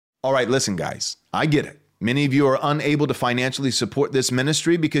All right, listen, guys, I get it. Many of you are unable to financially support this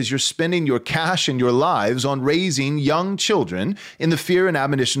ministry because you're spending your cash and your lives on raising young children in the fear and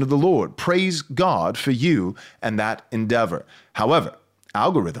admonition of the Lord. Praise God for you and that endeavor. However,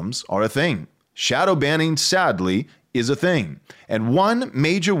 algorithms are a thing. Shadow banning, sadly, is a thing. And one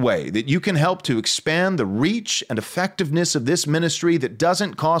major way that you can help to expand the reach and effectiveness of this ministry that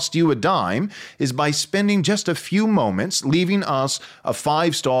doesn't cost you a dime is by spending just a few moments leaving us a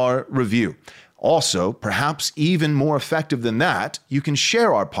 5-star review. Also, perhaps even more effective than that, you can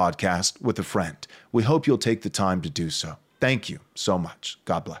share our podcast with a friend. We hope you'll take the time to do so. Thank you so much.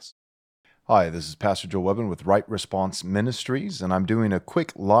 God bless. Hi, this is Pastor Joe Webbin with Right Response Ministries, and I'm doing a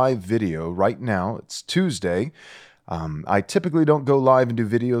quick live video right now. It's Tuesday. I typically don't go live and do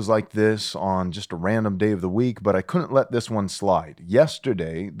videos like this on just a random day of the week, but I couldn't let this one slide.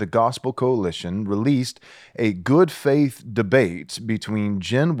 Yesterday, the Gospel Coalition released a good faith debate between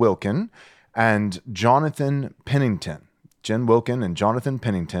Jen Wilkin and Jonathan Pennington. Jen Wilkin and Jonathan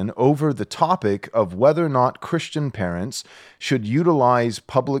Pennington over the topic of whether or not Christian parents should utilize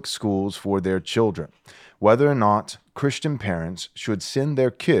public schools for their children, whether or not Christian parents should send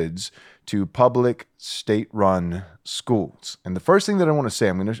their kids to public state-run schools. And the first thing that I want to say,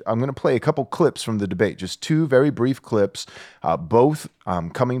 I'm going to play a couple clips from the debate, just two very brief clips, both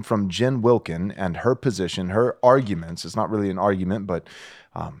coming from Jen Wilkin and her position, her arguments. It's not really an argument, but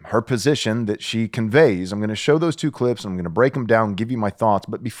her position that she conveys. I'm going to show those two clips. I'm going to break them down, give you my thoughts.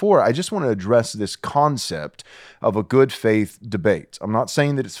 But before, I just want to address this concept of a good faith debate. I'm not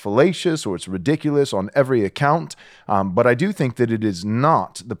saying that it's fallacious or it's ridiculous on every account, but I do think that it is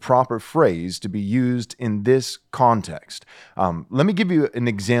not the proper phrase to be used in this context. Let me give you an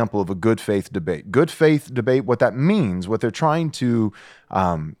example of a good faith debate. Good faith debate, what that means, what they're trying to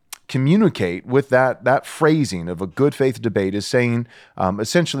communicate with that phrasing of a good faith debate is saying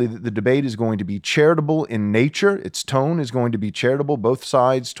essentially that the debate is going to be charitable in nature. Its tone is going to be charitable, both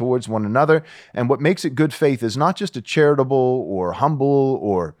sides towards one another. And what makes it good faith is not just a charitable or humble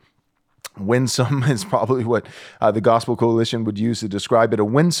or winsome is probably what the Gospel Coalition would use to describe it, a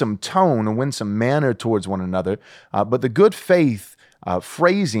winsome tone, a winsome manner towards one another. But the good faith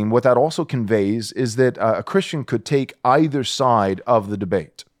phrasing, what that also conveys is that a Christian could take either side of the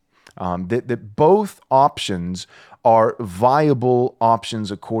debate. That both options are viable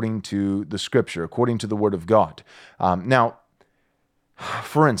options according to the Scripture, according to the Word of God. Now,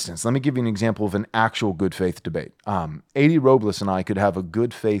 for instance, let me give you an example of an actual good faith debate. A.D. Robles and I could have a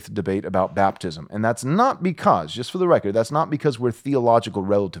good faith debate about baptism. And that's not because, just for the record, that's not because we're theological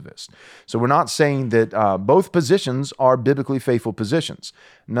relativists. So we're not saying that both positions are biblically faithful positions.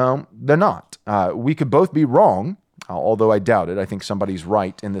 No, they're not. We could both be wrong. Although I doubt it. I think somebody's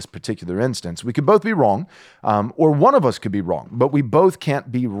right in this particular instance. We could both be wrong, or one of us could be wrong, but we both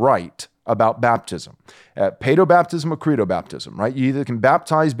can't be right about baptism. Paedo-baptism or credo-baptism, right? You either can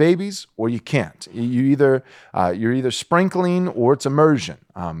baptize babies or you can't. You're either sprinkling or it's immersion.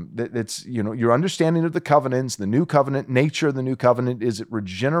 It's, your understanding of the covenants, the new covenant, nature of the new covenant. Is it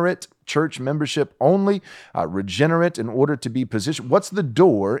regenerate church membership only? Regenerate in order to be positioned? What's the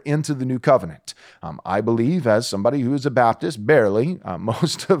door into the new covenant? I believe, as somebody who is a Baptist, barely,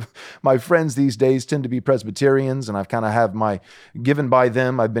 most of my friends these days tend to be Presbyterians, and I've kind of have given by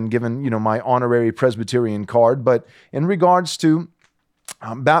them, I've been given, my honorary Presbyterian card. But in regards to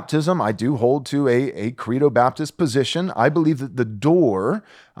baptism, I do hold to a Credo Baptist position. I believe that the door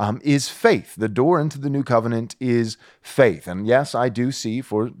is faith. The door into the new covenant is faith. And yes, I do see,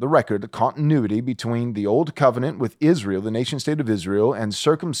 for the record, the continuity between the old covenant with Israel, the nation state of Israel, and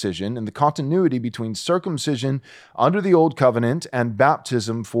circumcision, and the continuity between circumcision under the old covenant and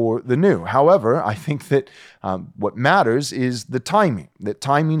baptism for the new. However, I think that what matters is the timing, that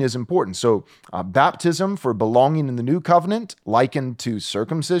timing is important. So baptism for belonging in the new covenant, likened to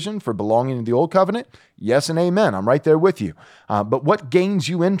circumcision for belonging in the old covenant, yes and amen. I'm right there with you. But what gains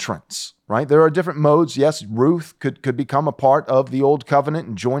you entrance? Right? There are different modes. Yes, Ruth could become a part of the old covenant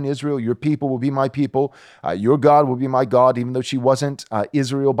and join Israel. Your people will be my people. Your God will be my God, even though she wasn't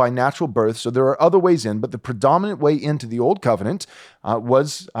Israel by natural birth. So there are other ways in, but the predominant way into the old covenant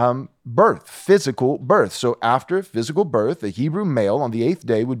was birth, physical birth. So after physical birth, the Hebrew male on the 8th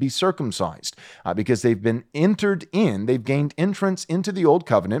day would be circumcised because they've been entered in, they've gained entrance into the old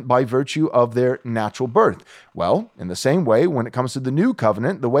covenant by virtue of their natural birth. Well, in the same way, when it comes to the new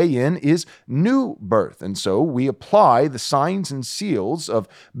covenant, the way in is new birth. And so we apply the signs and seals of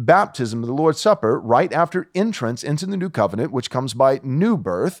baptism of the Lord's Supper right after entrance into the new covenant, which comes by new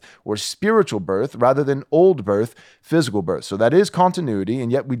birth or spiritual birth rather than old birth, physical birth. So that is continuity,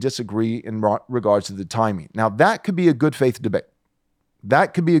 and yet we disagree in regards to the timing. Now, that could be a good faith debate.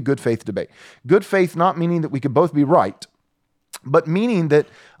 That could be a good faith debate. Good faith not meaning that we could both be right, but meaning that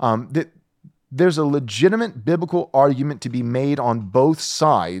that there's a legitimate biblical argument to be made on both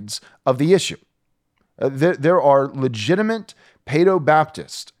sides of the issue. There are legitimate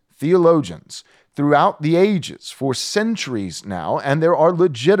Paedo-Baptist theologians throughout the ages for centuries now, and there are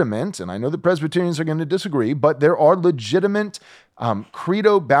legitimate, and I know the Presbyterians are going to disagree, but there are legitimate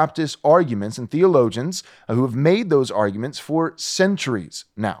Credo-Baptist arguments and theologians who have made those arguments for centuries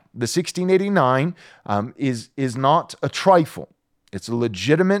now. The 1689 is not a trifle. It's a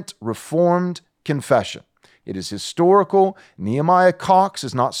legitimate Reformed confession. It is historical. Nehemiah Cox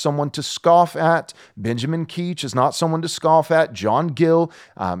is not someone to scoff at. Benjamin Keach is not someone to scoff at. John Gill.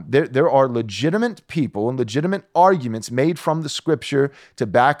 There are legitimate people and legitimate arguments made from the Scripture to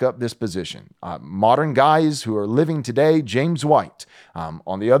back up this position. Modern guys who are living today, James White.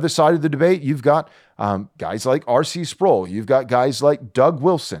 On the other side of the debate, you've got guys like R.C. Sproul. You've got guys like Doug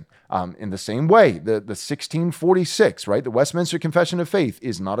Wilson. In the same way, the 1646, right? The Westminster Confession of Faith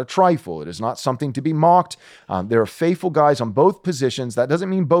is not a trifle. It is not something to be mocked. There are faithful guys on both positions. That doesn't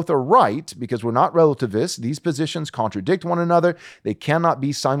mean both are right, because we're not relativists. These positions contradict one another. They cannot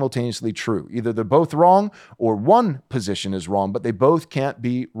be simultaneously true. Either they're both wrong or one position is wrong, but they both can't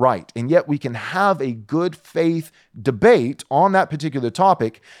be right. And yet we can have a good faith debate on that particular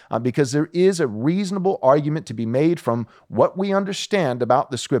topic because there is a reasonable argument to be made from what we understand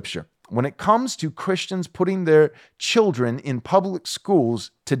about the Scripture. When it comes to Christians putting their children in public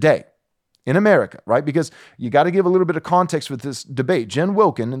schools today in America, right? Because you got to give a little bit of context with this debate. Jen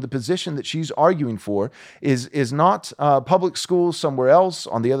Wilkin and the position that she's arguing for is not public schools somewhere else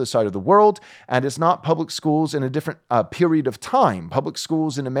on the other side of the world, and it's not public schools in a different period of time. Public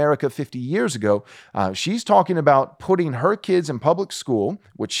schools in America 50 years ago. She's talking about putting her kids in public school,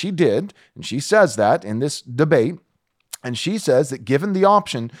 which she did, and she says that in this debate. And she says that given the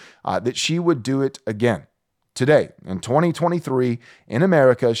option, that she would do it again. Today, in 2023, in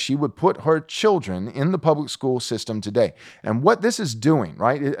America, she would put her children in the public school system today. And what this is doing,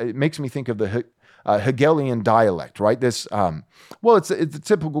 right, it makes me think of the Hegelian dialect, right? This, it's the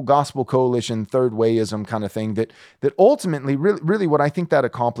typical Gospel Coalition, third wayism kind of thing that ultimately, really what I think that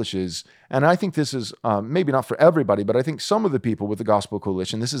accomplishes, and I think this is maybe not for everybody, but I think some of the people with the Gospel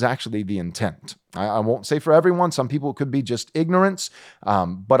Coalition, this is actually the intent. I won't say for everyone. Some people it could be just ignorance,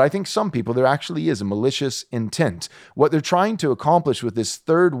 but I think some people, there actually is a malicious intent. What they're trying to accomplish with this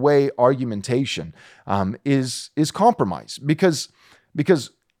third way argumentation is compromise, because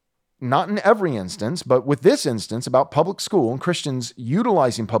not in every instance, but with this instance about public school and Christians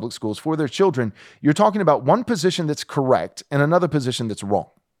utilizing public schools for their children, you're talking about one position that's correct and another position that's wrong,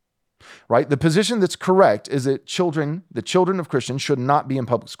 right? The position that's correct is that the children of Christians should not be in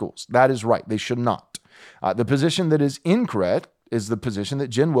public schools. That is right. They should not. The position that is incorrect is the position that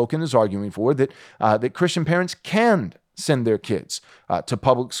Jen Wilkin is arguing for, that Christian parents can send their kids to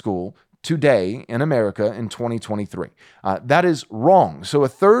public school today in America in 2023. That is wrong. So a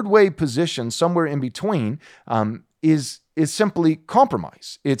third way position somewhere in between is simply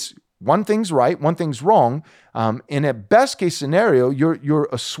compromise. It's one thing's right, one thing's wrong. In a best case scenario, you're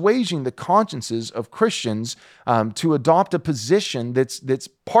assuaging the consciences of Christians to adopt a position that's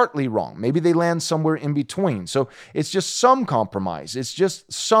partly wrong. Maybe they land somewhere in between. So it's just some compromise. It's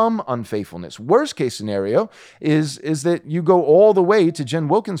just some unfaithfulness. Worst case scenario is that you go all the way to Jen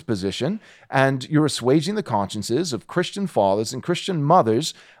Wilkin's position and you're assuaging the consciences of Christian fathers and Christian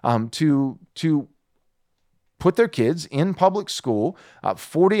mothers to put their kids in public school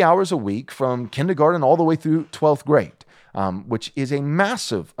 40 hours a week from kindergarten all the way through 12th grade, which is a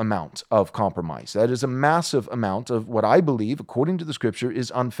massive amount of compromise. That is a massive amount of what I believe, according to the Scripture,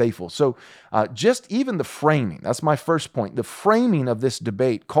 is unfaithful. So just even the framing, that's my first point, the framing of this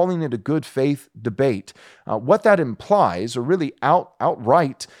debate, calling it a good faith debate, what that implies, or really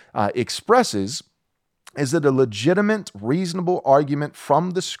outright expresses, is that a legitimate, reasonable argument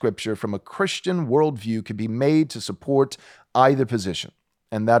from the Scripture, from a Christian worldview, could be made to support either position.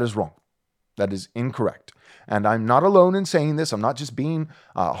 And that is wrong. That is incorrect. And I'm not alone in saying this. I'm not just being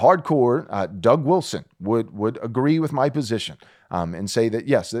hardcore. Doug Wilson would agree with my position and say that,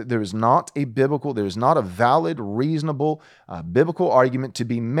 yes, there is not a valid, reasonable, biblical argument to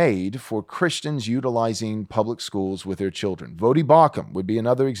be made for Christians utilizing public schools with their children. Vodi Bakum would be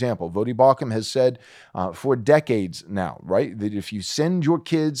another example. Vodi Bakum has said for decades now, right, that if you send your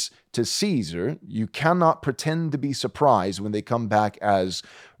kids to Caesar, you cannot pretend to be surprised when they come back as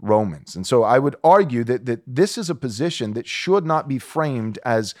Romans. And so I would argue that that this is a position that should not be framed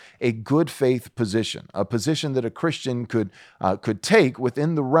as a good faith position, a position that a Christian could take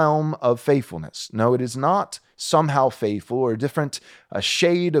within the realm of faithfulness. No, it is not somehow faithful or a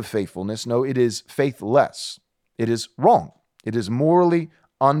shade of faithfulness. No, it is faithless. It is wrong. It is morally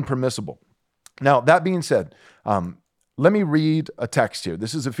unpermissible. Now, that being said, let me read a text here.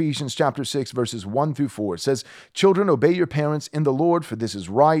 This is Ephesians chapter 6, verses 1 through 4. It says, "Children, obey your parents in the Lord, for this is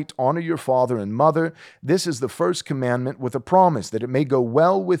right. Honor your father and mother. This is the first commandment with a promise, that it may go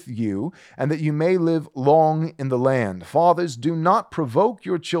well with you and that you may live long in the land. Fathers, do not provoke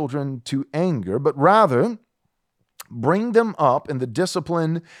your children to anger, but rather bring them up in the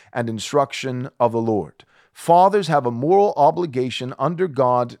discipline and instruction of the Lord. Fathers have a moral obligation under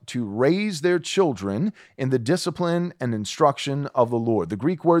God to raise their children in the discipline and instruction of the Lord." The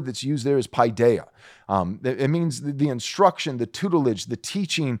Greek word that's used there is paideia. It means the instruction, the tutelage, the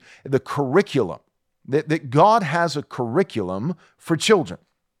teaching, the curriculum. That God has a curriculum for children.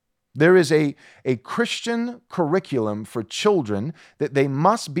 There is a Christian curriculum for children that they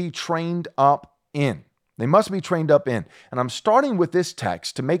must be trained up in. They must be trained up in. And I'm starting with this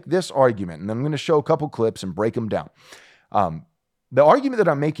text to make this argument, and then I'm going to show a couple clips and break them down. The argument that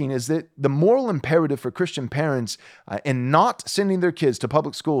I'm making is that the moral imperative for Christian parents in not sending their kids to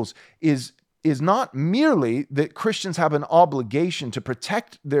public schools is not merely that Christians have an obligation to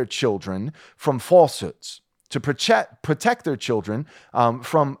protect their children from falsehoods, to protect their children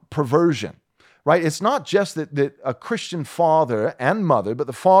from perversion. Right? It's not just that a Christian father and mother, but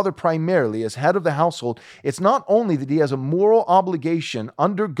the father primarily as head of the household. It's not only that he has a moral obligation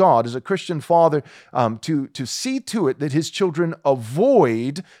under God as a Christian father to see to it that his children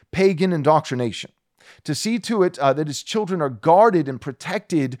avoid pagan indoctrination, to see to it that his children are guarded and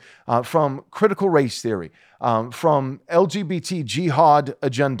protected from critical race theory, from LGBT jihad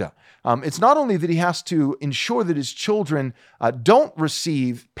agenda. It's not only that he has to ensure that his children don't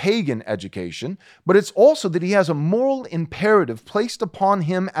receive pagan education, but it's also that he has a moral imperative placed upon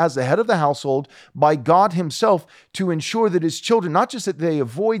him as the head of the household by God himself to ensure that his children, not just that they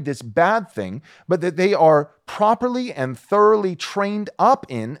avoid this bad thing, but that they are properly and thoroughly trained up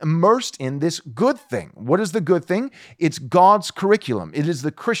in, immersed in this good thing. What is the good thing? It's God's curriculum. It is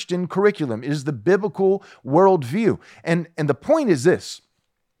the Christian curriculum. It is the biblical worldview. And the point is this: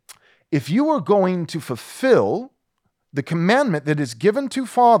 if you are going to fulfill the commandment that is given to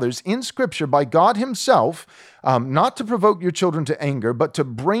fathers in Scripture by God himself, not to provoke your children to anger, but to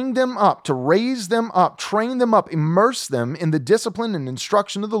bring them up, to raise them up, train them up, immerse them in the discipline and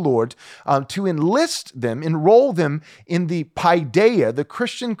instruction of the Lord, to enlist them, enroll them in the paideia, the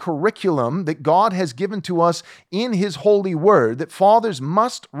Christian curriculum that God has given to us in his holy word, that fathers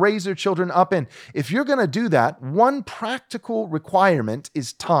must raise their children up in. If you're going to do that, one practical requirement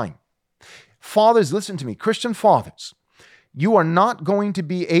is time. Fathers, listen to me, Christian fathers, you are not going to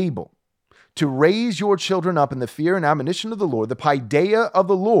be able to raise your children up in the fear and admonition of the Lord, the paideia of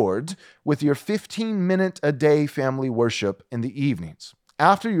the Lord, with your 15-minute-a-day family worship in the evenings.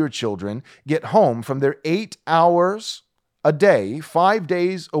 After your children get home from their 8 hours a day, 5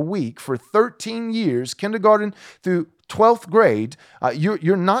 days a week for 13 years, kindergarten through 12th grade,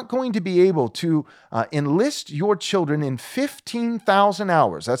 you're not going to be able to enlist your children in 15,000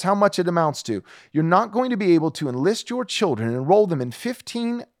 hours. That's how much it amounts to. You're not going to be able to enlist your children and enroll them in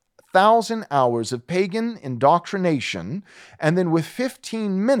 15,000 hours of pagan indoctrination, and then with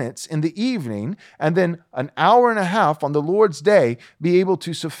 15 minutes in the evening, and then an hour and a half on the Lord's day, be able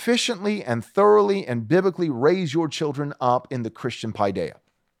to sufficiently and thoroughly and biblically raise your children up in the Christian paideia.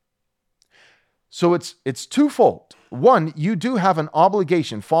 So it's twofold. One, you do have an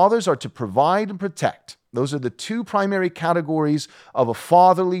obligation. Fathers are to provide and protect. Those are the two primary categories of a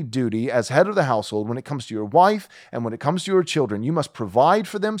fatherly duty as head of the household when it comes to your wife and when it comes to your children. You must provide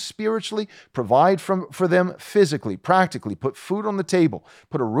for them spiritually, provide for them physically, practically, put food on the table,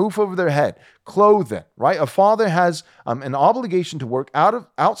 put a roof over their head, clothe them, right? A father has an obligation to work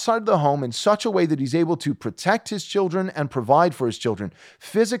outside of the home in such a way that he's able to protect his children and provide for his children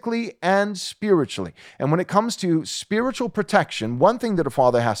physically and spiritually. And when it comes to spiritual protection, one thing that a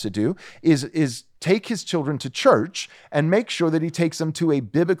father has to do is take his children to church and make sure that he takes them to a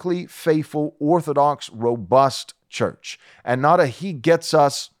biblically faithful, orthodox, robust church, and not a he gets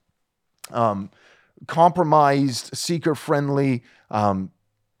us compromised, seeker-friendly,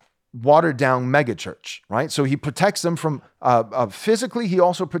 watered-down megachurch, right? So he protects them from physically, he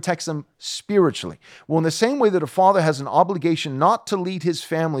also protects them spiritually. Well, in the same way that a father has an obligation not to lead his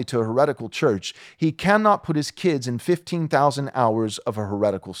family to a heretical church, he cannot put his kids in 15,000 hours of a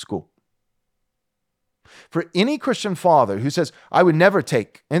heretical school. For any Christian father who says, I would never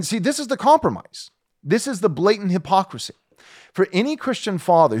take, and see, this is the compromise. This is the blatant hypocrisy. For any Christian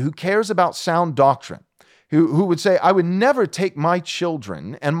father who cares about sound doctrine, who would say, I would never take my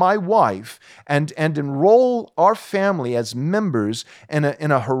children and my wife and enroll our family as members in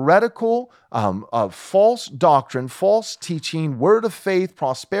a heretical, false doctrine, false teaching, word of faith,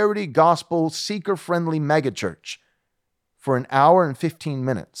 prosperity, gospel, seeker-friendly megachurch for an hour and 15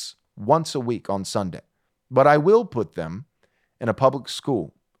 minutes once a week on Sunday. But I will put them in a public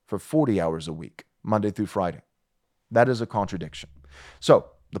school for 40 hours a week, Monday through Friday. That is a contradiction. So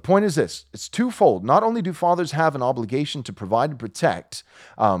the point is this. It's twofold. Not only do fathers have an obligation to provide and protect,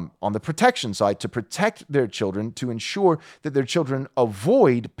 on the protection side, to protect their children, to ensure that their children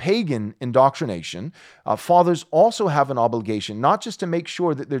avoid pagan indoctrination, fathers also have an obligation not just to make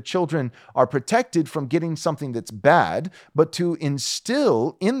sure that their children are protected from getting something that's bad, but to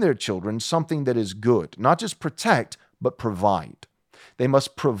instill in their children something that is good. Not just protect, but provide. They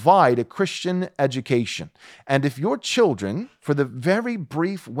must provide a Christian education. And if your children, for the very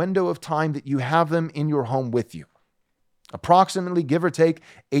brief window of time that you have them in your home with you, approximately, give or take,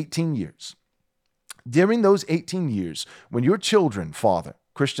 18 years, during those 18 years, when your children,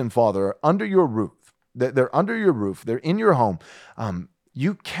 Christian father, are under your roof, they're under your roof, they're in your home,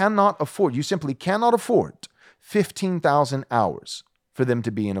 you simply cannot afford 15,000 hours for them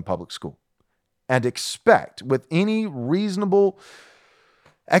to be in a public school and expect with any reasonable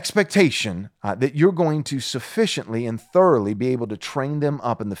expectation that you're going to sufficiently and thoroughly be able to train them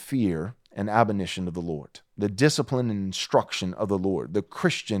up in the fear and admonition of the Lord, the discipline and instruction of the Lord, the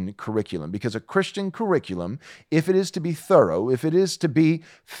Christian curriculum. Because a Christian curriculum, if it is to be thorough, if it is to be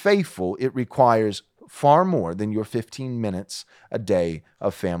faithful, it requires far more than your 15 minutes a day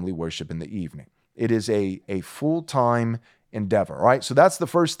of family worship in the evening. It is a full-time endeavor, all right? So that's the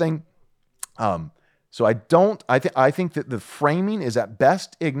first thing. So I think that the framing is at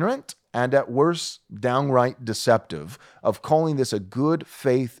best ignorant and at worst downright deceptive of calling this a good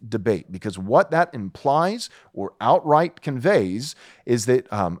faith debate, because what that implies or outright conveys is that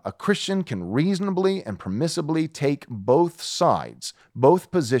a Christian can reasonably and permissibly take both sides,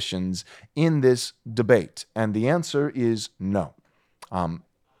 both positions in this debate. And the answer is no.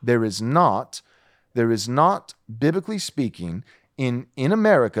 There is not, biblically speaking, in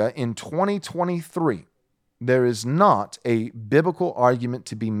America in 2023, there is not a biblical argument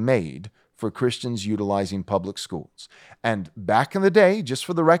to be made for Christians utilizing public schools. And back in the day, just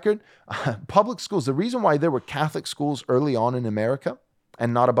for the record, public schools, the reason why there were Catholic schools early on in America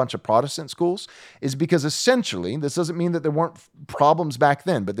and not a bunch of Protestant schools is because essentially, this doesn't mean that there weren't problems back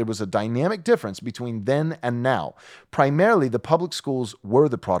then, but there was a dynamic difference between then and now. Primarily, the public schools were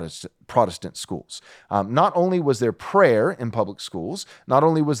the Protestant schools. Not only was there prayer in public schools, not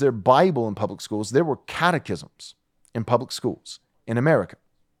only was there Bible in public schools, there were catechisms in public schools in America.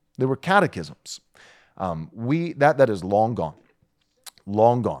 There were catechisms. That is long gone.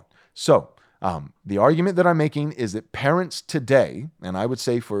 Long gone. So, the argument that I'm making is that parents today, and I would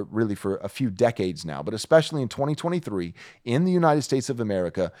say for a few decades now, but especially in 2023 in the United States of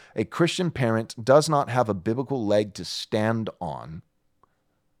America, a Christian parent does not have a biblical leg to stand on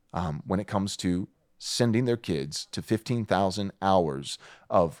when it comes to sending their kids to 15,000 hours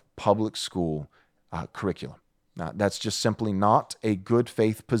of public school curriculum. That's just simply not a good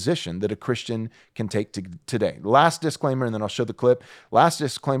faith position that a Christian can take today. Last disclaimer, and then I'll show the clip. Last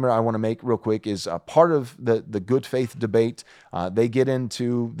disclaimer I want to make real quick is part of the good faith debate. They get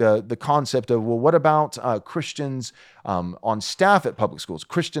into the concept of, well, what about Christians on staff at public schools,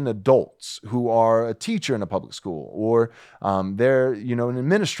 Christian adults who are a teacher in a public school, or they're an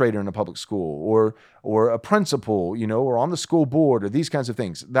administrator in a public school, or a principal, or on the school board, or these kinds of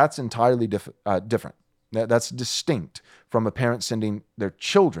things. That's entirely different. That's distinct from a parent sending their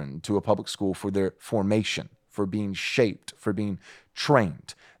children to a public school for their formation, for being shaped, for being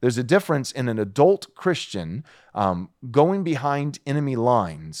trained. There's a difference in an adult Christian going behind enemy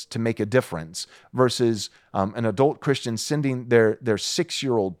lines to make a difference versus an adult Christian sending their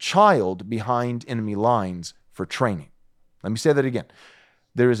 6-year-old child behind enemy lines for training. Let me say that again.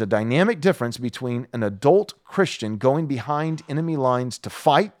 There is a dynamic difference between an adult Christian going behind enemy lines to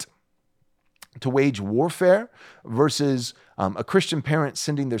fight, to wage warfare, versus a Christian parent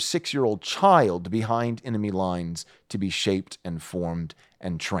sending their 6-year-old child behind enemy lines to be shaped and formed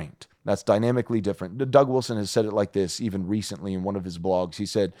and trained. That's dynamically different. Doug Wilson has said it like this even recently in one of his blogs. He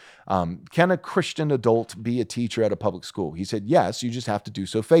said, can a Christian adult be a teacher at a public school? He said, yes, you just have to do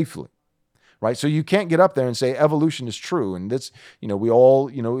so faithfully. Right? So you can't get up there and say evolution is true. And this, we all,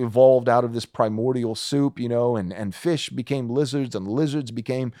 evolved out of this primordial soup, and fish became lizards and lizards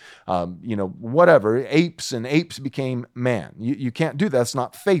became, whatever, apes, and apes became man. You can't do that. That's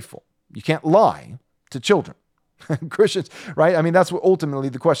not faithful. You can't lie. to children? Christians, right? I mean, that's what ultimately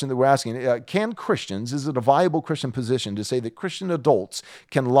the question that we're asking. Can Christians, is it a viable Christian position to say that Christian adults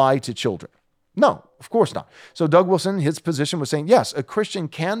can lie to children? No, of course not. So Doug Wilson, his position was saying, yes, a Christian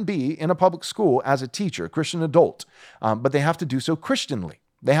can be in a public school as a teacher, a Christian adult, but they have to do so Christianly.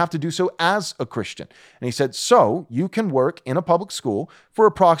 They have to do so as a Christian. And he said, so you can work in a public school for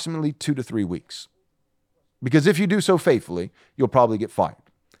approximately 2 to 3 weeks. Because if you do so faithfully, you'll probably get fired.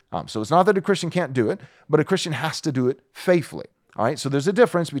 So it's not that a Christian can't do it, but a Christian has to do it faithfully. All right. So there's a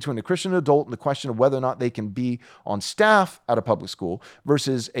difference between a Christian adult and the question of whether or not they can be on staff at a public school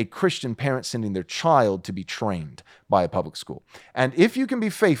versus a Christian parent sending their child to be trained by a public school. And if you can be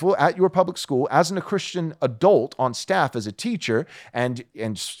faithful at your public school as a Christian adult on staff as a teacher, and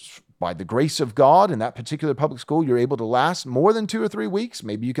by the grace of God in that particular public school, you're able to last more than 2 or 3 weeks,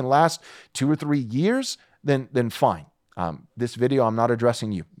 maybe you can last 2 or 3 years, then fine. This video, I'm not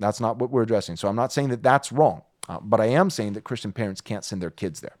addressing you. That's not what we're addressing. So I'm not saying that that's wrong, but I am saying that Christian parents can't send their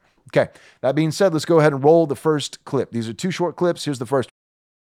kids there. Okay. That being said, let's go ahead and roll the first clip. These are 2 short clips. Here's the first.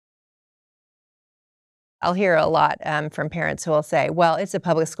 I'll hear a lot from parents who will say, well, it's a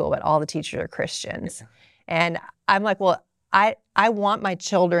public school, but all the teachers are Christians. And I'm like, well, I want my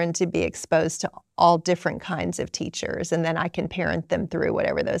children to be exposed to all different kinds of teachers, and then I can parent them through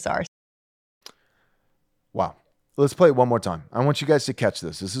whatever those are. Wow. Let's play it one more time. I want you guys to catch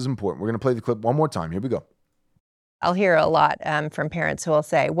this. This is important. We're going to play the clip one more time. Here we go. I'll hear a lot from parents who will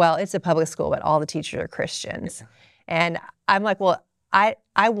say, well, it's a public school, but all the teachers are Christians. And I'm like, well, I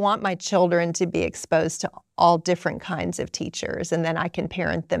want my children to be exposed to all different kinds of teachers, and then I can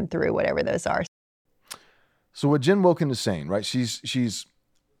parent them through whatever those are. So what Jen Wilkin is saying, right? She's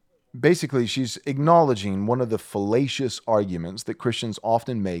basically acknowledging one of the fallacious arguments that Christians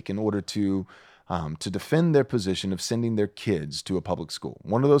often make in order to defend their position of sending their kids to a public school.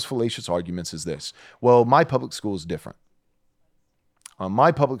 One of those fallacious arguments is this: well, my public school is different.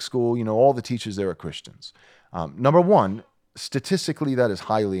 My public school, all the teachers there are Christians. Number one, statistically, that is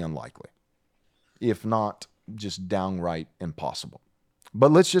highly unlikely, if not just downright impossible.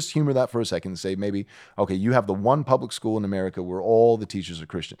 But let's just humor that for a second and say maybe, okay, you have the one public school in America where all the teachers are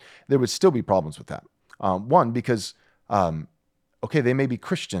Christian. There would still be problems with that. One, because, they may be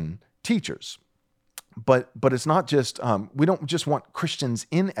Christian teachers, but it's not just, we don't just want Christians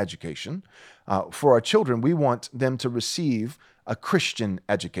in education. For our children, we want them to receive a Christian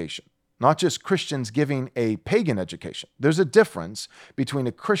education, not just Christians giving a pagan education. There's a difference between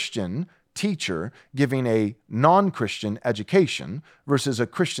a Christian teacher giving a non-Christian education versus a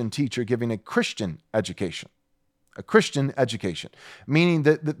Christian teacher giving a Christian education. A Christian education, meaning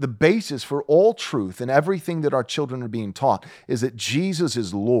that the basis for all truth and everything that our children are being taught is that Jesus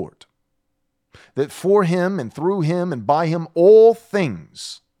is Lord. That for him and through him and by him, all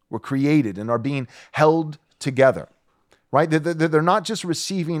things were created and are being held together. Right? They're not just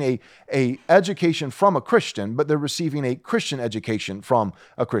receiving a education from a Christian, but they're receiving a Christian education from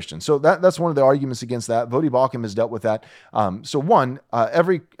a Christian. So that's one of the arguments against that. Vodi Bakum has dealt with that. So one,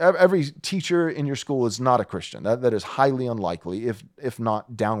 every teacher in your school is not a Christian. That is highly unlikely, if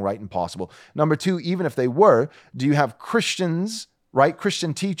not downright impossible. Number two, even if they were, do you have Christians, right?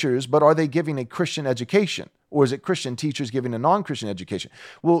 Christian teachers, but are they giving a Christian education? Or is it Christian teachers giving a non-Christian education?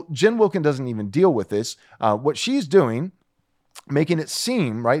 Well, Jen Wilkin doesn't even deal with this. What she's doing, making it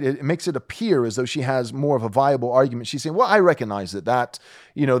seem, right, it makes it appear as though she has more of a viable argument. She's saying, well, I recognize that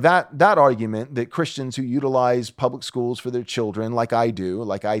argument that Christians who utilize public schools for their children, like I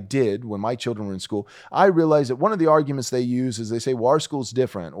did when my children were in school, I realize that one of the arguments they use is they say, well, our school's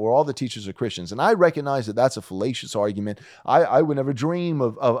different, or all the teachers are Christians. And I recognize that that's a fallacious argument. I would never dream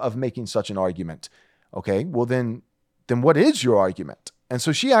of making such an argument. Okay, well then what is your argument? And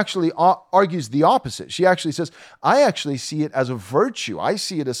so she actually argues the opposite. She actually says, I actually see it as a virtue. I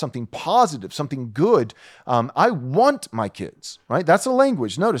see it as something positive, something good. I want my kids, right? That's the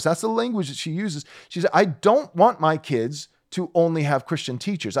language. Notice that's the language that she uses. She says, I don't want my kids to only have Christian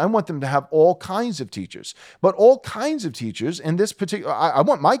teachers. I want them to have all kinds of teachers. But all kinds of teachers in this particular, I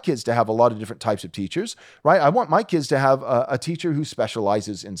want my kids to have a lot of different types of teachers, right? I want my kids to have a teacher who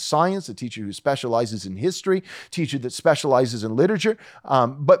specializes in science, a teacher who specializes in history, teacher that specializes in literature.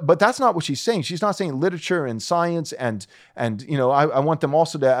 But that's not what she's saying. She's not saying literature and science and I want them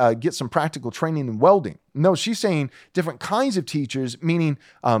also to get some practical training in welding. No, she's saying different kinds of teachers, meaning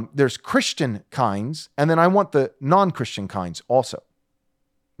there's Christian kinds, and then I want the non-Christian kinds also.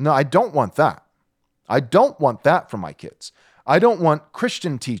 No, I don't want that. I don't want that for my kids. I don't want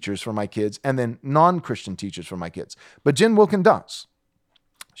Christian teachers for my kids and then non-Christian teachers for my kids. But Jen Wilkin does.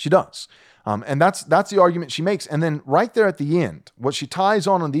 She does. And that's the argument she makes. And then right there at the end, what she ties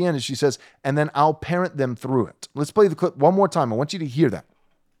on the end is she says, and then I'll parent them through it. Let's play the clip one more time. I want you to hear that.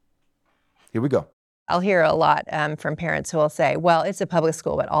 Here we go. I'll hear a lot from parents who will say, well, it's a public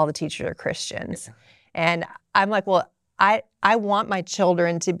school, but all the teachers are Christians. And I'm like, well, I want my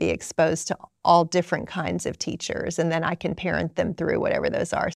children to be exposed to all different kinds of teachers, and then I can parent them through whatever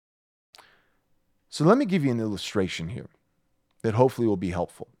those are. So let me give you an illustration here that hopefully will be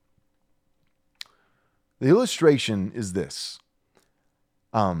helpful. The illustration is this.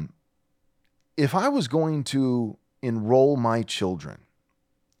 If I was going to enroll my children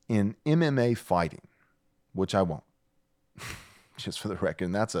in MMA fighting, which I won't, just for the record,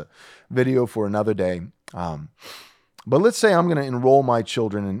 and that's a video for another day. But let's say I'm going to enroll my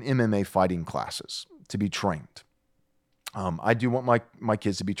children in MMA fighting classes to be trained. I do want my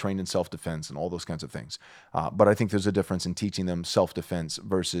kids to be trained in self-defense and all those kinds of things. But I think there's a difference in teaching them self-defense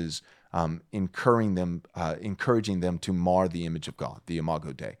versus encouraging them to mar the image of God, the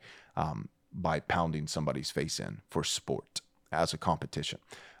Imago Dei, by pounding somebody's face in for sport as a competition.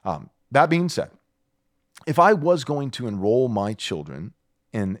 That being said, if I was going to enroll my children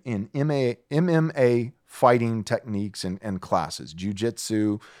in MMA fighting techniques and classes,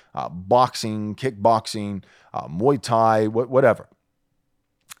 jiu-jitsu, boxing, kickboxing, Muay Thai, whatever.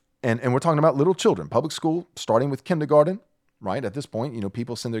 And we're talking about little children, public school, starting with kindergarten, right? At this point,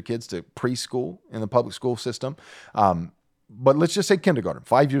 people send their kids to preschool in the public school system. But let's just say kindergarten,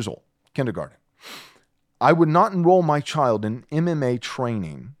 5 years old, kindergarten. I would not enroll my child in MMA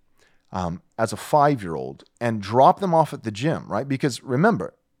training as a 5-year-old and drop them off at the gym, right? Because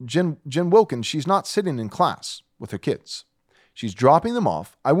remember, Jen Wilkin, she's not sitting in class with her kids. She's dropping them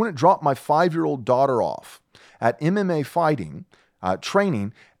off. I wouldn't drop my 5-year-old daughter off at MMA fighting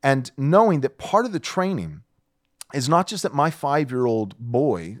training and knowing that part of the training is not just that my 5-year-old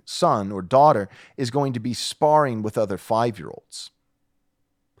boy, son, or daughter is going to be sparring with other 5-year-olds.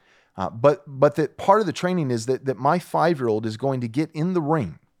 But that part of the training is that my 5-year-old is going to get in the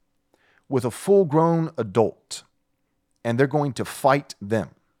ring with a full-grown adult, and they're going to fight them.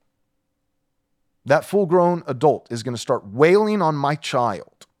 That full-grown adult is going to start wailing on my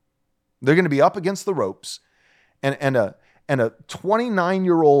child. They're going to be up against the ropes, and a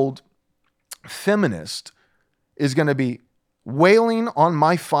 29-year-old feminist is going to be wailing on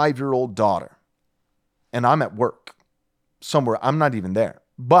my 5-year-old daughter. And I'm at work somewhere. I'm not even there.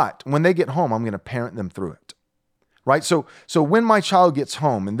 But when they get home, I'm going to parent them through it. Right? So when my child gets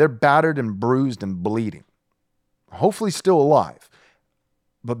home and they're battered and bruised and bleeding, hopefully still alive,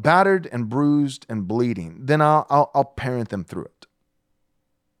 but battered and bruised and bleeding, then I'll parent them through it.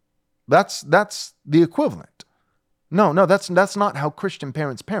 That's the equivalent. No, that's not how Christian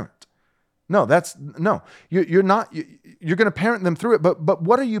parents parent. No, you're not. You're going to parent them through it, but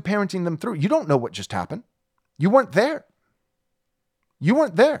what are you parenting them through? You don't know what just happened. You weren't there. You're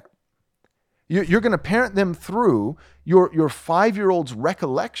going to parent them through your 5-year-old's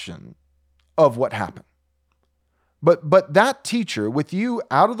recollection of what happened. But that teacher, with you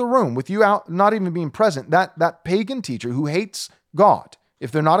out of the room, with you out not even being present, that pagan teacher who hates God,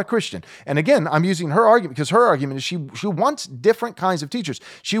 if they're not a Christian. And again, I'm using her argument because her argument is she wants different kinds of teachers.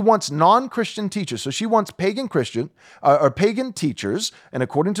 She wants non-Christian teachers. So she wants pagan Christian or pagan teachers. And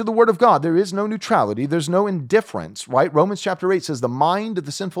according to the word of God, there is no neutrality. There's no indifference, right? Romans chapter 8 says the mind of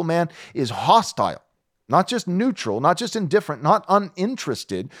the sinful man is hostile. Not just neutral, not just indifferent, not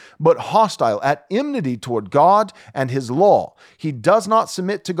uninterested, but hostile, at enmity toward God and his law. He does not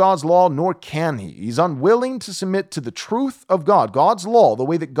submit to God's law, nor can he. He's unwilling to submit to the truth of God, God's law, the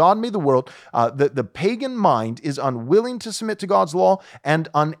way that God made the world. The pagan mind is unwilling to submit to God's law and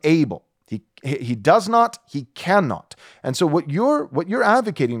unable. He does not, he cannot. And so what you're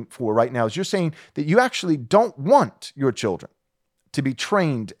advocating for right now is you're saying that you actually don't want your children to be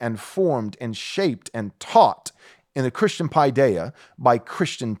trained and formed and shaped and taught in the Christian paideia by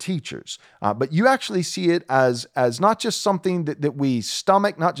Christian teachers. But you actually see it as not just something that we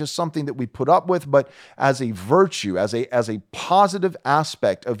stomach, not just something that we put up with, but as a virtue, as a positive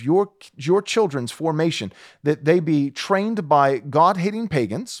aspect of your children's formation, that they be trained by God-hating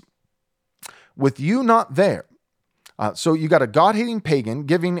pagans with you not there. So you got a God-hating pagan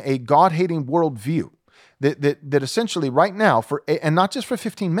giving a God-hating worldview. That essentially right now, and not just for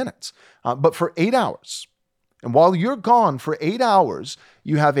 15 minutes, but for 8 hours. And while you're gone for 8 hours,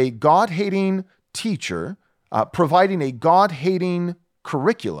 you have a God-hating teacher providing a God-hating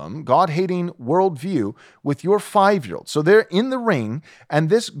curriculum, God-hating worldview with your 5-year-old. So they're in the ring, and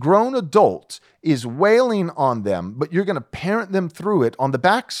this grown adult is wailing on them, but you're going to parent them through it on the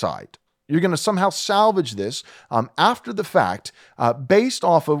backside. You're going to somehow salvage this after the fact, based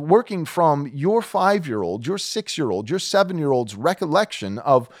off of working from your 5-year-old, your 6-year-old, your 7-year-old's recollection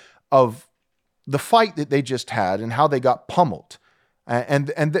of the fight that they just had and how they got pummeled.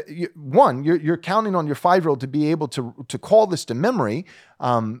 You're counting on your 5-year-old to be able to call this to memory,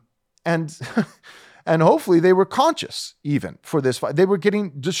 and and hopefully they were conscious even for this fight. They were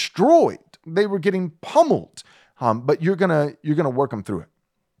getting destroyed. They were getting pummeled. But you're gonna work them through it.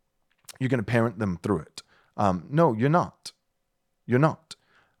 You're gonna parent them through it. No, you're not. You're not.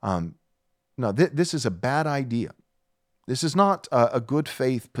 No, this is a bad idea. This is not a good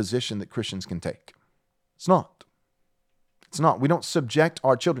faith position that Christians can take. It's not. It's not. We don't subject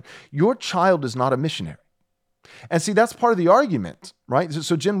our children. Your child is not a missionary. And see, that's part of the argument, right?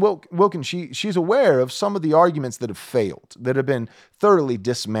 So Jen Wilkin, she's aware of some of the arguments that have failed, that have been thoroughly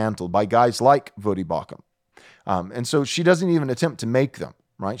dismantled by guys like Voddie Baucham. And so she doesn't even attempt to make them,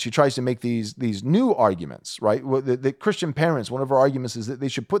 right? She tries to make these new arguments, right? The Christian parents, one of her arguments is that they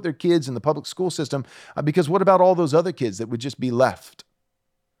should put their kids in the public school system because what about all those other kids that would just be left?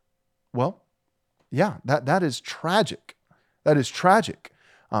 Well, yeah, that is tragic. That is tragic.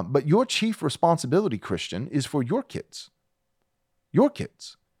 But your chief responsibility, Christian, is for your kids. Your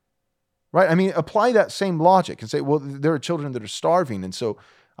kids. Right? I mean, apply that same logic and say, well, there are children that are starving. And so,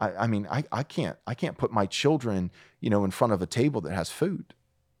 I can't put my children, in front of a table that has food.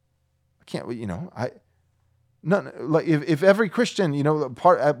 I can't, like if every Christian,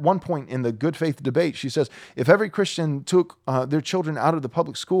 at one point in the good faith debate, she says, if every Christian took their children out of the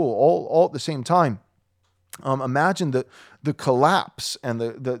public school all at the same time, imagine the collapse and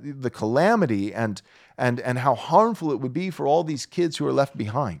the calamity and how harmful it would be for all these kids who are left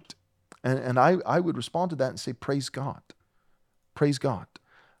behind. And I would respond to that and say, praise God. Praise God.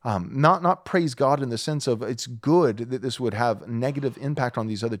 Not praise God in the sense of it's good that this would have a negative impact on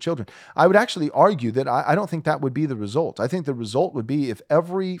these other children. I would actually argue that I don't think that would be the result. I think the result would be if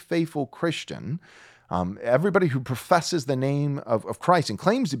every faithful Christian, everybody who professes the name of Christ and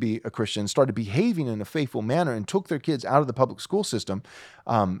claims to be a Christian, started behaving in a faithful manner and took their kids out of the public school system.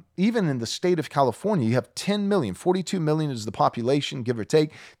 Even in the state of California, you have 10 million, 42 million is the population, give or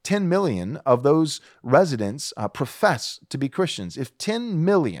take. 10 million of those residents profess to be Christians. If 10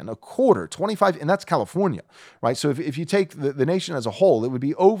 million, a quarter, 25, and that's California, right? So if you take the nation as a whole, it would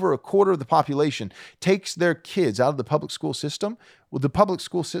be over a quarter of the population takes their kids out of the public school system. Well, the public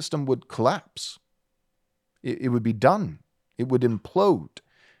school system would collapse. It would be done. It would implode.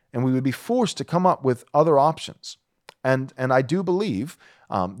 And we would be forced to come up with other options. And I do believe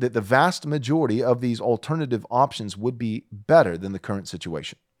that the vast majority of these alternative options would be better than the current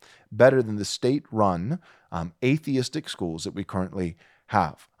situation, better than the state-run atheistic schools that we currently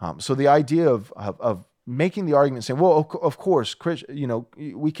have. So the idea of making the argument saying, well, of course,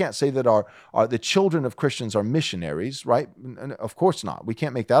 we can't say that the children of Christians are missionaries, right? Of course not. We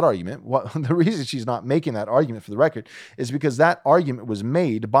can't make that argument. The reason she's not making that argument, for the record, is because that argument was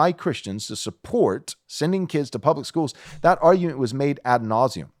made by Christians to support sending kids to public schools. That argument was made ad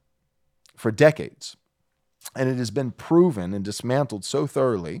nauseum for decades. And it has been proven and dismantled so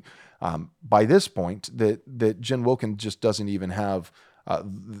thoroughly by this point that Jen Wilkin just doesn't even have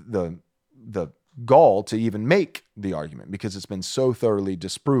the gall to even make the argument because it's been so thoroughly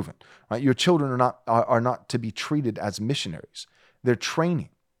disproven. Right? Your children are not to be treated as missionaries. They're training.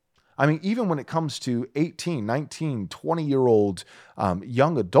 I mean, even when it comes to 18, 19, 20-year-old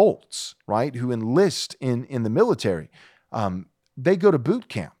young adults, right, who enlist in the military, they go to boot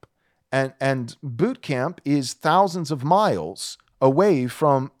camp. And boot camp is thousands of miles away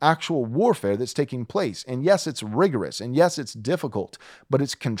from actual warfare that's taking place. And yes, it's rigorous. And yes, it's difficult, but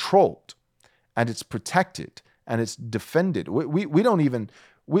it's controlled. And it's protected and it's defended. We don't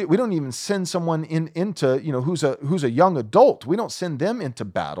even send someone into who's a young adult. We don't send them into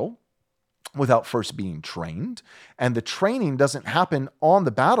battle without first being trained. And the training doesn't happen on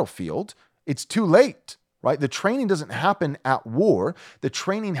the battlefield. It's too late, right? The training doesn't happen at war. The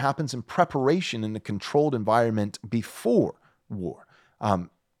training happens in preparation in a controlled environment before war.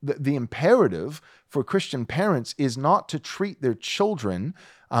 The imperative for Christian parents is not to treat their children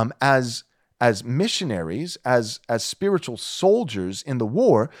as missionaries, as spiritual soldiers in the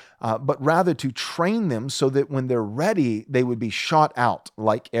war, but rather to train them so that when they're ready, they would be shot out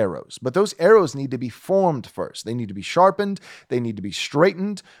like arrows. But those arrows need to be formed first. They need to be sharpened. They need to be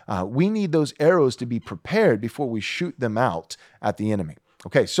straightened. We need those arrows to be prepared before we shoot them out at the enemy.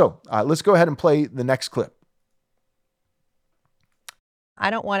 Okay, so let's go ahead and play the next clip. I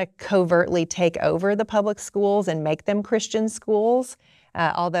don't want to covertly take over the public schools and make them Christian schools.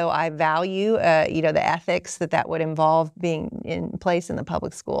 Although I value, the ethics that would involve being in place in the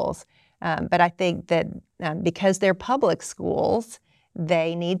public schools. But I think that because they're public schools,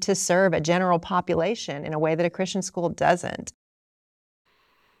 they need to serve a general population in a way that a Christian school doesn't.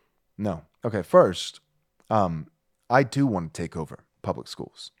 No. Okay, first, I do want to take over public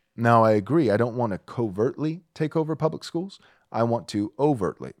schools. Now, I agree. I don't want to covertly take over public schools. I want to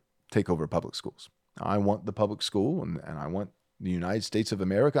overtly take over public schools. I want the public school and I want the United States of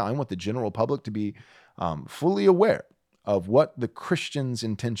America. I want the general public to be fully aware of what the Christian's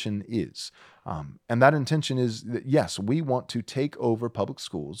intention is. And that intention is that, yes, we want to take over public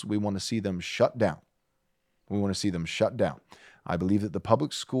schools. We want to see them shut down. We want to see them shut down. I believe that the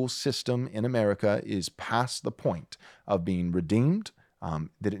public school system in America is past the point of being redeemed,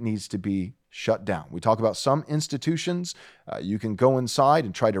 that it needs to be shut down. We talk about some institutions. You can go inside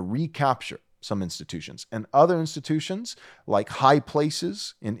and try to recapture some institutions. And other institutions, like high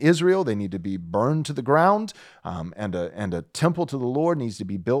places in Israel, they need to be burned to the ground, and a temple to the Lord needs to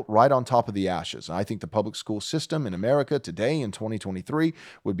be built right on top of the ashes. And I think the public school system in America today in 2023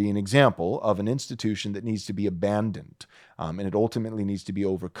 would be an example of an institution that needs to be abandoned, and it ultimately needs to be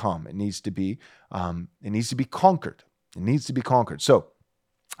overcome. It needs to be conquered. It needs to be conquered. So,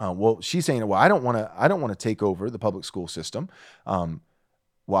 well, she's saying, well, I don't want to take over the public school system.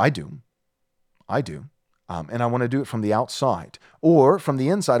 Well, I do. And I want to do it from the outside, or from the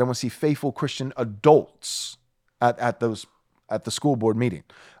inside. I want to see faithful Christian adults at the school board meeting.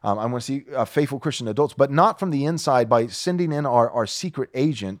 I want to see faithful Christian adults, but not from the inside by sending in our secret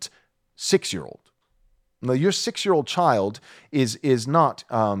agent 6-year-old. Now, your 6-year-old child is not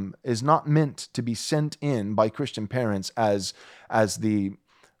meant to be sent in by Christian parents as the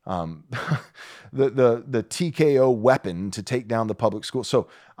the TKO weapon to take down the public school. So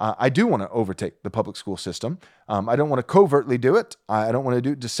I do want to overtake the public school system. I don't want to covertly do it. I don't want to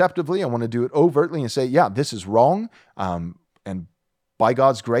do it deceptively. I want to do it overtly and say, yeah, this is wrong. And by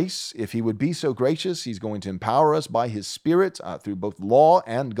God's grace, if he would be so gracious, he's going to empower us by his Spirit through both law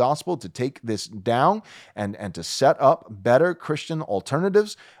and gospel to take this down and to set up better Christian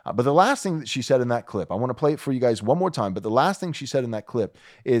alternatives. But the last thing that she said in that clip, I want to play it for you guys one more time, but the last thing she said in that clip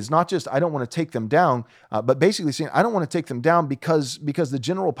is not just, I don't want to take them down, but basically saying, I don't want to take them down because the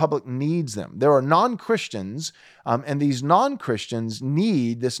general public needs them. There are non-Christians, and these non-Christians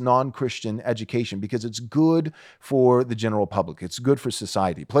need this non-Christian education because it's good for the general public. It's good for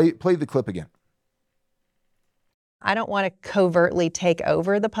society. Play the clip again. I don't want to covertly take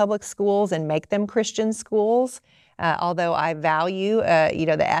over the public schools and make them Christian schools, although I value,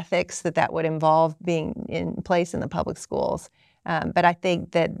 the ethics that would involve being in place in the public schools. But I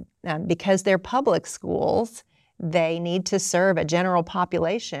think that because they're public schools, they need to serve a general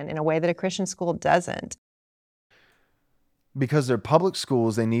population in a way that a Christian school doesn't. Because they're public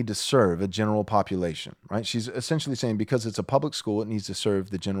schools, they need to serve a general population, right? She's essentially saying because it's a public school, it needs to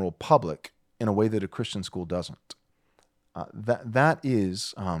serve the general public in a way that a Christian school doesn't. That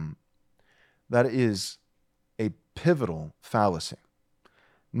is a pivotal fallacy.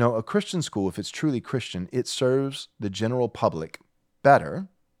 No, a Christian school, if it's truly Christian, it serves the general public better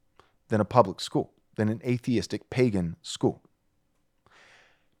than a public school, than an atheistic pagan school.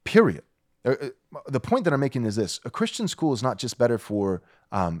 Period. The point that I'm making is this: a Christian school is not just better for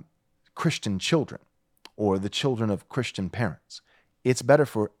Christian children or the children of Christian parents. It's better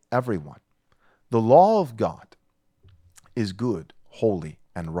for everyone. The law of God is good, holy,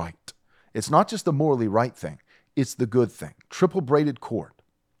 and right. It's not just the morally right thing. It's the good thing. Triple braided cord.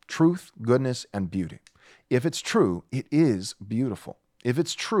 Truth, goodness, and beauty. If it's true, it is beautiful. If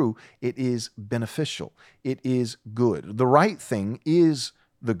it's true, it is beneficial. It is good. The right thing is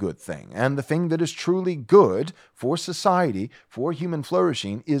the good thing. And the thing that is truly good for society, for human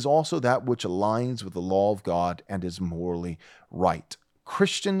flourishing, is also that which aligns with the law of God and is morally right.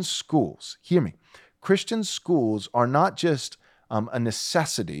 Christian schools, hear me, Christian schools are not just a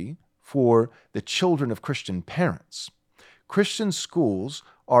necessity for the children of Christian parents. Christian schools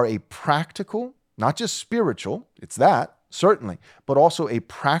are a practical, not just spiritual, it's that, certainly, but also a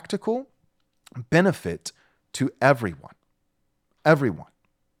practical benefit to everyone. Everyone.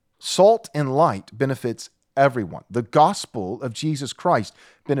 Salt and light benefits everyone. The gospel of Jesus Christ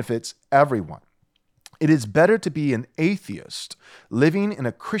benefits everyone. It is better to be an atheist living in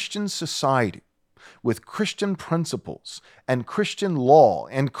a Christian society with Christian principles and Christian law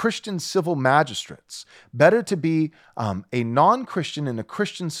and Christian civil magistrates. Better to be a non-Christian in a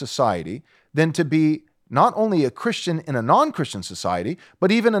Christian society than to be not only a Christian in a non-Christian society,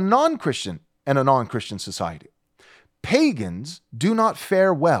 but even a non-Christian in a non-Christian society. Pagans do not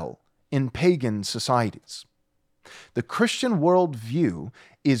fare well in pagan societies. The Christian worldview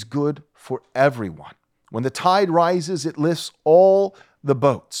is good for everyone. When the tide rises, it lifts all the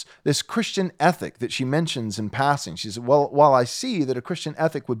boats. This Christian ethic that she mentions in passing. She said, well, while I see that a Christian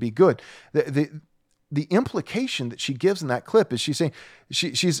ethic would be good, the implication that she gives in that clip is she's saying,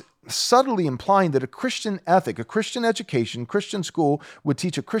 she's subtly implying that a Christian ethic, a Christian education, Christian school would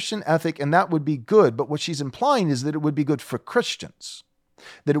teach a Christian ethic, and that would be good. But what she's implying is that it would be good for Christians,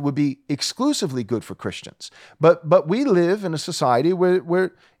 that it would be exclusively good for Christians. But we live in a society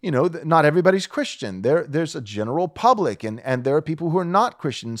where not everybody's Christian. There's a general public, and there are people who are not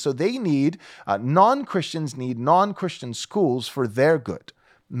Christian. So they need, non-Christians need non-Christian schools for their good.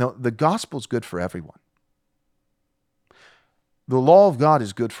 No, the gospel's good for everyone. The law of God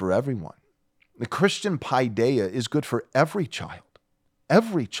is good for everyone. The Christian paideia is good for every child.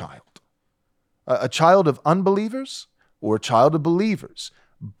 Every child. A child of unbelievers or a child of believers,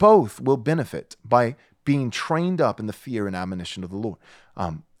 both will benefit by being trained up in the fear and admonition of the Lord.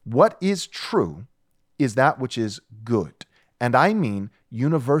 What is true is that which is good. And I mean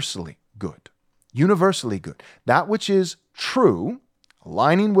universally good. Universally good. That which is true,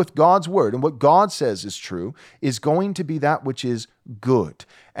 aligning with God's word and what God says is true, is going to be that which is good.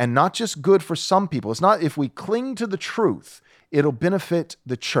 And not just good for some people. It's not if we cling to the truth, it'll benefit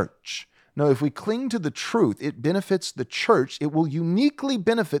the church. No, if we cling to the truth, it benefits the church. It will uniquely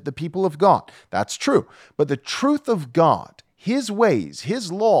benefit the people of God. That's true. But the truth of God, His ways, His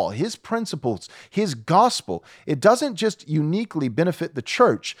law, His principles, His gospel, it doesn't just uniquely benefit the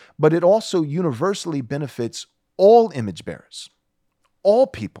church, but it also universally benefits all image bearers. All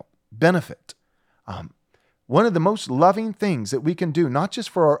people benefit. One of the most loving things that we can do, not just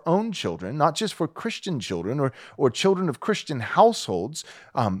for our own children, not just for Christian children or children of Christian households,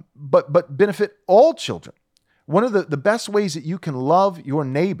 but benefit all children. One of the best ways that you can love your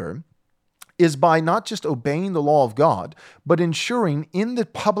neighbor is by not just obeying the law of God, but ensuring in the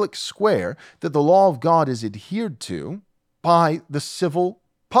public square that the law of God is adhered to by the civil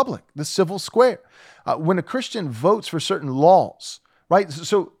public, the civil square. When a Christian votes for certain laws, right?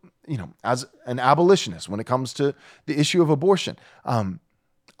 So, as an abolitionist, when it comes to the issue of abortion,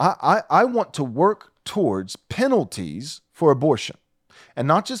 I want to work towards penalties for abortion. And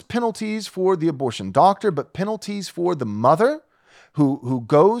not just penalties for the abortion doctor, but penalties for the mother who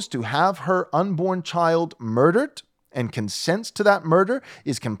goes to have her unborn child murdered and consents to that murder,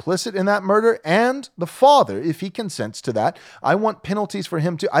 is complicit in that murder, and the father, if he consents to that. I want penalties for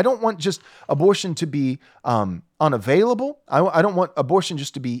him too. I don't want just abortion to be unavailable. I don't want abortion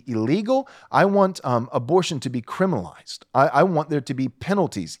just to be illegal. I want abortion to be criminalized. I want there to be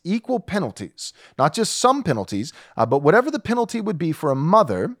penalties, equal penalties, not just some penalties, but whatever the penalty would be for a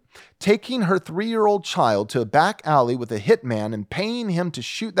mother taking her 3-year-old child to a back alley with a hitman and paying him to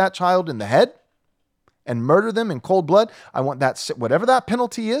shoot that child in the head and murder them in cold blood. I want that, whatever that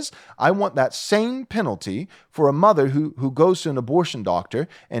penalty is, I want that same penalty for a mother who goes to an abortion doctor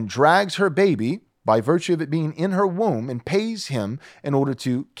and drags her baby by virtue of it being in her womb and pays him in order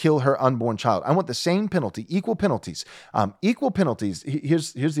to kill her unborn child. I want the same penalty, equal penalties. Equal penalties,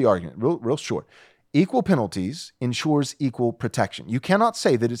 here's the argument, real short. Equal penalties ensures equal protection. You cannot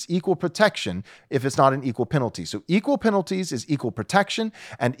say that it's equal protection if it's not an equal penalty. So equal penalties is equal protection,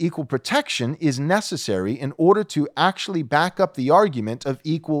 and equal protection is necessary in order to actually back up the argument of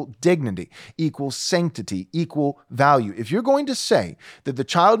equal dignity, equal sanctity, equal value. If you're going to say that the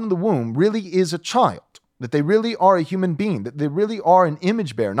child in the womb really is a child, that they really are a human being, that they really are an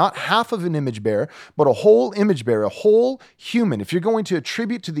image bearer, not half of an image bearer, but a whole image bearer, a whole human. If you're going to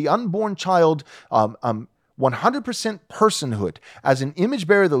attribute to the unborn child 100% personhood as an image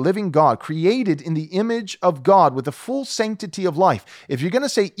bearer of the living God, created in the image of God with the full sanctity of life. If you're going to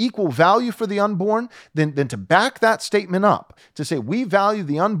say equal value for the unborn, then to back that statement up, to say we value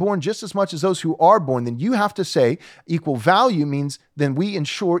the unborn just as much as those who are born, then you have to say equal value means then we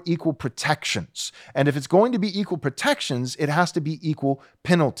ensure equal protections. And if it's going to be equal protections, it has to be equal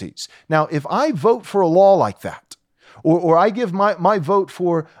penalties. Now, if I vote for a law like that, or I give my vote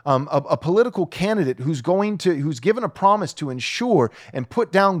for a political candidate who's given a promise to ensure and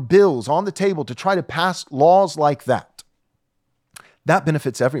put down bills on the table to try to pass laws like that, that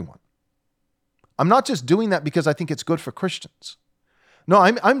benefits everyone. I'm not just doing that because I think it's good for Christians. No,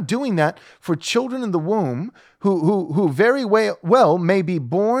 I'm doing that for children in the womb who very well may be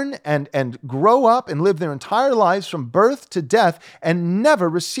born and grow up and live their entire lives from birth to death and never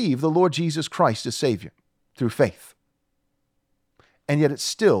receive the Lord Jesus Christ as Savior through faith. And yet it's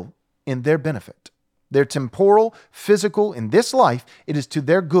still in their benefit. Their temporal, physical, in this life, it is to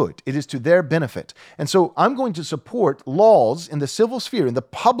their good. It is to their benefit. And so I'm going to support laws in the civil sphere, in the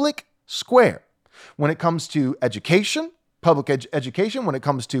public square, when it comes to education, public education, when it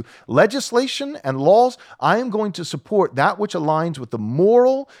comes to legislation and laws, I am going to support that which aligns with the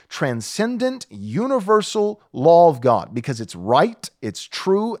moral, transcendent, universal law of God, because it's right, it's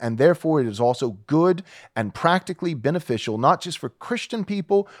true, and therefore it is also good and practically beneficial, not just for Christian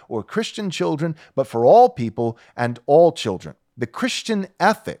people or Christian children, but for all people and all children. The Christian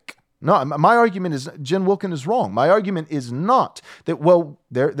ethic. No, my argument is, Jen Wilkin is wrong. My argument is not that, well,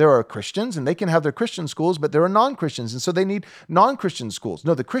 there are Christians and they can have their Christian schools, but there are non-Christians, and so they need non-Christian schools.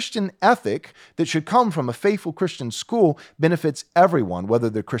 No, the Christian ethic that should come from a faithful Christian school benefits everyone, whether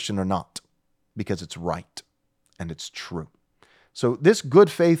they're Christian or not, because it's right and it's true. So this good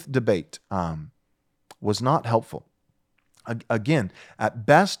faith debate was not helpful. Again, at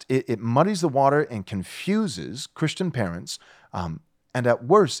best, it muddies the water and confuses Christian parents, and at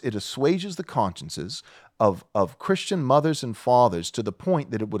worst, it assuages the consciences of Christian mothers and fathers to the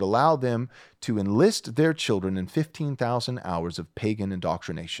point that it would allow them to enlist their children in 15,000 hours of pagan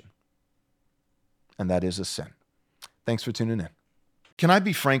indoctrination. And that is a sin. Thanks for tuning in. Can I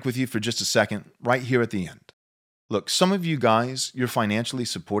be frank with you for just a second, right here at the end? Look, some of you guys, you're financially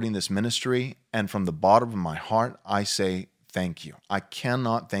supporting this ministry, and from the bottom of my heart, I say thank you. I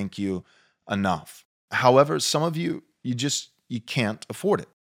cannot thank you enough. However, some of you, you can't afford it.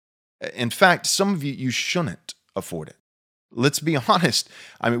 In fact, some of you shouldn't afford it. Let's be honest.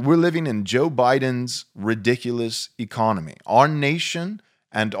 I mean, we're living in Joe Biden's ridiculous economy. Our nation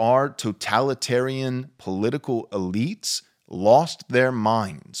and our totalitarian political elites lost their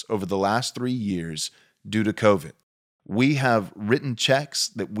minds over the last 3 years due to COVID. We have written checks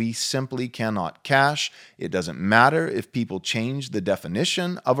that we simply cannot cash. It doesn't matter if people change the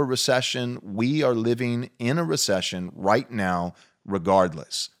definition of a recession. We are living in a recession right now,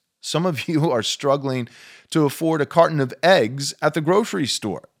 regardless. Some of you are struggling to afford a carton of eggs at the grocery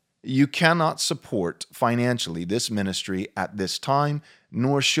store. You cannot support financially this ministry at this time,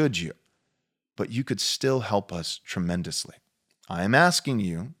 nor should you. But you could still help us tremendously. I am asking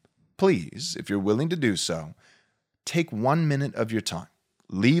you, please, if you're willing to do so, take 1 minute of your time.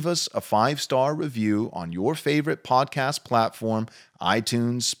 Leave us a 5-star review on your favorite podcast platform,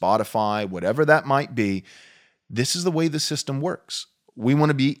 iTunes, Spotify, whatever that might be. This is the way the system works. We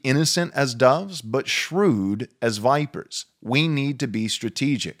want to be innocent as doves, but shrewd as vipers. We need to be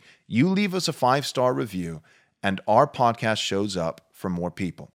strategic. You leave us a 5-star review, and our podcast shows up for more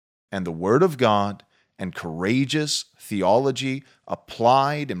people. And the Word of God and courageous theology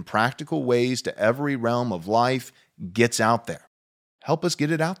applied in practical ways to every realm of life gets out there. Help us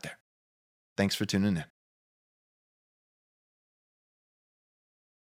get it out there. Thanks for tuning in.